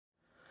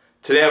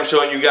Today I'm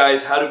showing you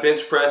guys how to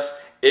bench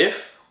press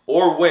if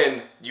or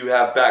when you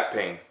have back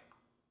pain.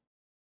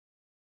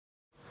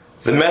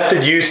 The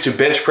method used to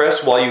bench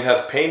press while you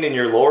have pain in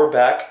your lower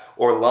back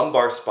or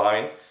lumbar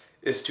spine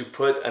is to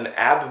put an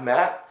ab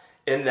mat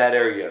in that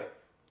area.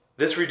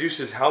 This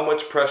reduces how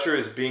much pressure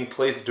is being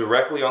placed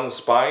directly on the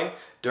spine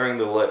during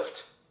the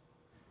lift.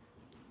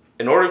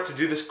 In order to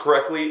do this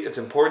correctly, it's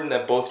important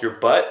that both your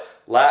butt,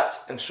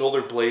 lats, and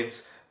shoulder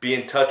blades be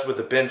in touch with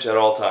the bench at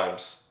all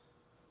times.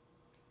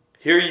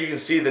 Here you can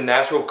see the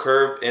natural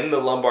curve in the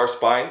lumbar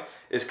spine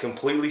is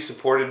completely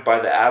supported by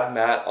the ab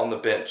mat on the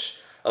bench,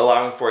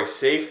 allowing for a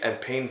safe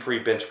and pain-free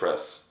bench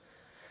press.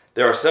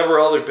 There are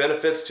several other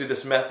benefits to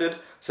this method,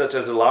 such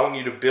as allowing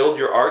you to build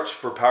your arch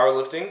for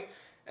powerlifting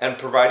and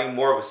providing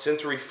more of a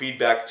sensory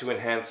feedback to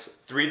enhance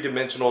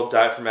three-dimensional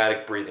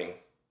diaphragmatic breathing.